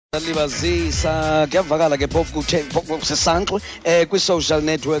Libazisa kuyavakala ke phofu kusesanqwe kwi-social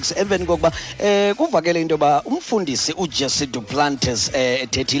networks emveni kokuba kuvakele into yoba umfundisi uJesse Duplantis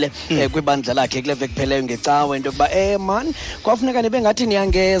ethethile kwibandla lakhe kule veki pheleyo ngecawe into yokuba man kwafuneka nibe ngathi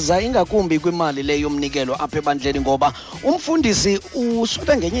niyangeza ingakumbi kwimali le yomnikelo apha ebandleni ngoba umfundisi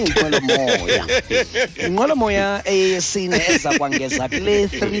usuka ngenye inqwelomoya eyesine eza kwangeza kule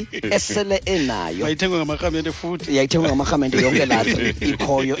 3 esele enayo mayithengwe ngamarhamente futhi yayithengwe ngamarhamente yonke laa 3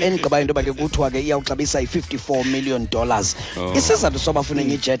 ikhoyo endigqibayo into yoba ke kuthiwa ke iyawuxabisa $54 million. Isizathu soba funa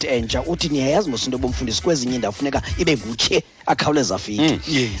enye ijet entsha uthi niyayazi mos into bomfundisi kwezinye indawo funeka ibe ngutshe akhawuleza afike.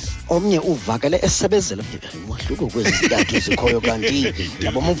 Omnye uvakele esebezela umahluko kwezi zintathu zikhoyo kanti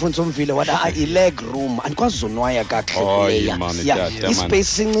yabo umfundisi omvile wathi i-leg room andikwazi uzonwaya kakuhle kuleya ispace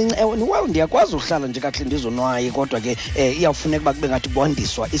sincinci well ndiyakwazi uhlala nje kakuhle ndizonwaye kodwa ke iyawufuneka uba kube ngathi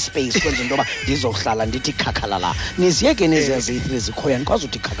kwandiswa ispace kwenza into yoba ndizohlala ndithi khakhalala niziyeke neziyazi-3 zikhoyo andikwazi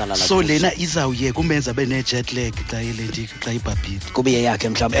uthi khakhalala so lena izawuyeka umenza be-jet lag xa elendiki xa ibhabhile kube yeyakhe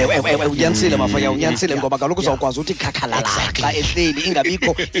mhlawumbe unyanisile mafanya unyanisile ngoba kaloku uzawukwazi uthi khakhalala xa ehleli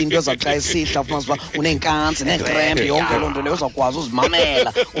ingabikho into eza xa esihla fumanisa uba uneenkantsi neenkremp yonke loo nto leyo uzawukwazi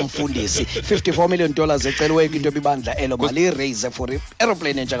uzimamela umfundisi $54 million eceliweyo kwinto yobibandla elo maliraise for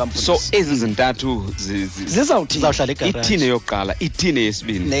i-aeroplane entsha kamfundisi. So ezi zintathu zizawuhlala ithini yokuqala ithini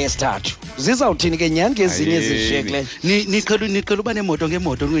yesibini neyesithathu zizawuthini ke nyani ngezinye ezishiye kule niqhela uba nemoto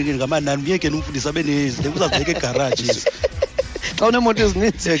ngemoto ngamanani myekeni umfundisi abe nezile uzazibeka egaraji xa unemoto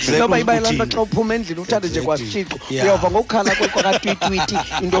ezininzi noba ibayilaa xa uphuma endlini uthande nje kwasishixo uyawuva ngokukhala kwakatwitwiti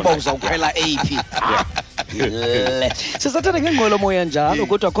into yoba uzawukhwela eyiphi. Sisathanda ngengqwelomoya njalo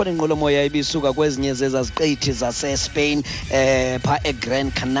kodwa khona inqwelomoya ibisuka kwezinye zezaziqithi zaseSpain pha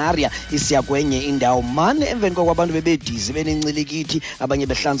eGran Canaria isiya kwenye indawo mane emveni kokuba abantu bebedizi benencilikithi abanye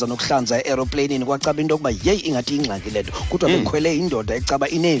behlanza nokuhlanza e-aeroplanini kwacaba into yokuba yeyi ingathi ingxaki le nto kodwa bekhwele indoda ecaba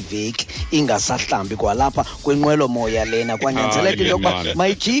ineveki ingasahlambi kwalapha kwinqwelomoya lena kwanyanzeleka into yokuba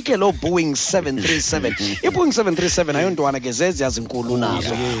mayijike loo Boeing 737. iBoeing 737 ayontwana ke zeziya zinkulu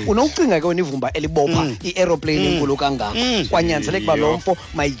nazo unowucinga ke univumba elibopha aeroplane enkulu kangaka kwanyanzeleka uba lo mfo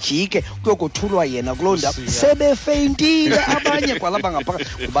mayijike kuyokuthulwa yena kuloo ndawo sebefeyintile abanye kwalaba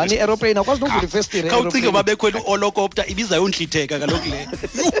ngaphakathi ngubani i-aeroplane akwazi nokuvula ifestire khawucinge uba bekhwela i-olocopter ibizayontlitheka kaloku le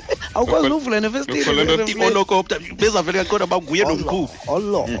awukwazi nokuvula nefestire i-olocopter bezavele kaqonda uba nguye nomqhubi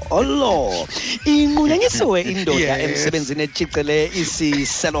olo inqunyanyisiwe indoda emsebenzini etshicele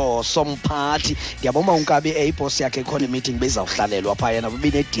isiselo somphathi ndiyaboma unkabi ibhosi yakhe khona imeeting bezawuhlalelwa phaa yena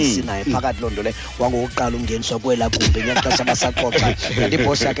bebinedisi naye phakathi loo nto le wangokuqala ungeniswa kwela kumbe ngexesha basaxoxa kanti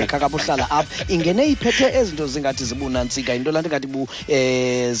ibhosi yakhe khakabuhlala apha ingene iphethe ezinto zingathi zibunantsika into laa nto ingathi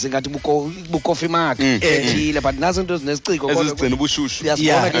zingathi bukofi mark ethile but nazo into ezinesiciko ezigcina ubushushu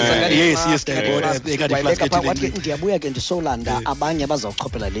ndiyabuya ke ndisolanda abanye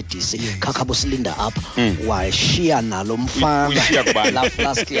abazawuchophela le disi khakhabusilinda apha washiya nalo mfana laa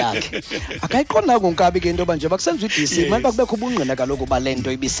flask yakhe akayiqondanga unkabi ke into yoba njengoba kusenziwa idisi manje bakubekho ubungqina kaloku uba le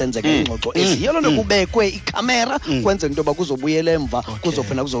nto ibisenzeka ingxoxo eziyo loo nto kubekwe ikhamera kwenzela into yoba kuzobuyela emva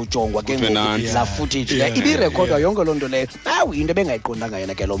kuzophinda kuzojongwa ke ngoku laa footage le ibirekhodwa yonke loo nto leyo into ebengayiqondanga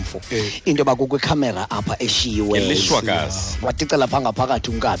yena ke lo mfo into yoba kukho ikhamera apha eshiyiweyo waticela phaa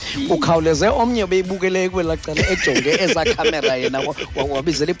ngaphakathi unkabi ukhawuleze omnye beyibukeleyo kwelaa cala ejonge ezaa khamera yena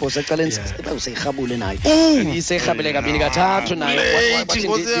wabizela ibhosi ecaleni useyirhabule nayo iseyirhabile kabini kathathu nayo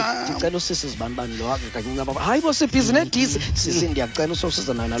ndicela usisi zibanibani lo hayi bo sibhizi nedisi sisi ndiyacela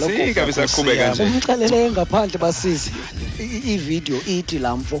usosiza nayo naloko umxelele ngaphandle basisi ivideo ithi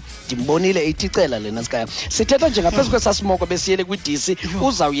laa mfo ndimbonile iticela lena sikaya sithetha nje ngaphezu kwesasimoko besiyele kwidisi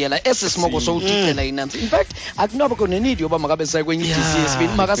uzawuyela esi simoko sowuticela inanzi in fact akunoba konenidi yoba makabe saye kwenye idisi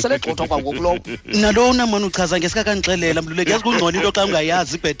yesibini makasele gxothwa kwangokulowo nalona mani uchaza ngesikakandixelela mluleki yazi kungcono into xa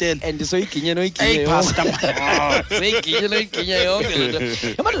ungayazi ibhetele and soyiginye noyiginye yonke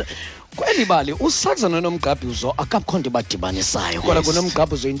kweli bali usakzana nomgqabhuzo akabikho nto badibanisayo kodwa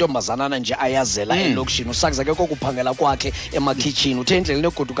kunomgqabhuzo intombazanana nje ayazela elokishini usakza ke kokuphangela kwakhe emakhitshini uthe endleleni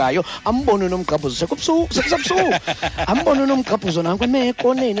egodukayo ambone unomgqabhuzo sekusabusuku ambone unomgqabhuzo nanko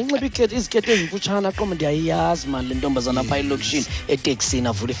emekoneni enxiba iziketi ezimfutshane aqombe ndiyayazi mani le ntombazana phaa elokishini eteksini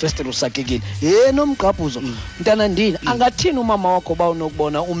avula ifestile usakekile nomgqabhuzo mntana ndini angathini umama wakho uba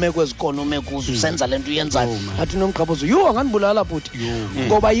unokubona ume kwezikona ume kuzo usenza le nto uyenzayo athi unomgqabhuzo angandibulala bhuti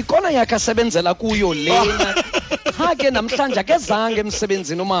ngoba yikona yakhe asebenzela kuyo lena hake namhlanje akezange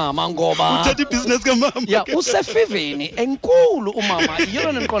emsebenzini umama ngoba uthatha ibhizinesi kamama usefivini enkulu umama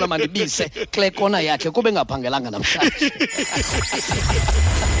yilona ndiqonda mandibise kule kona yakhe kube ngaphangelanga namhlanje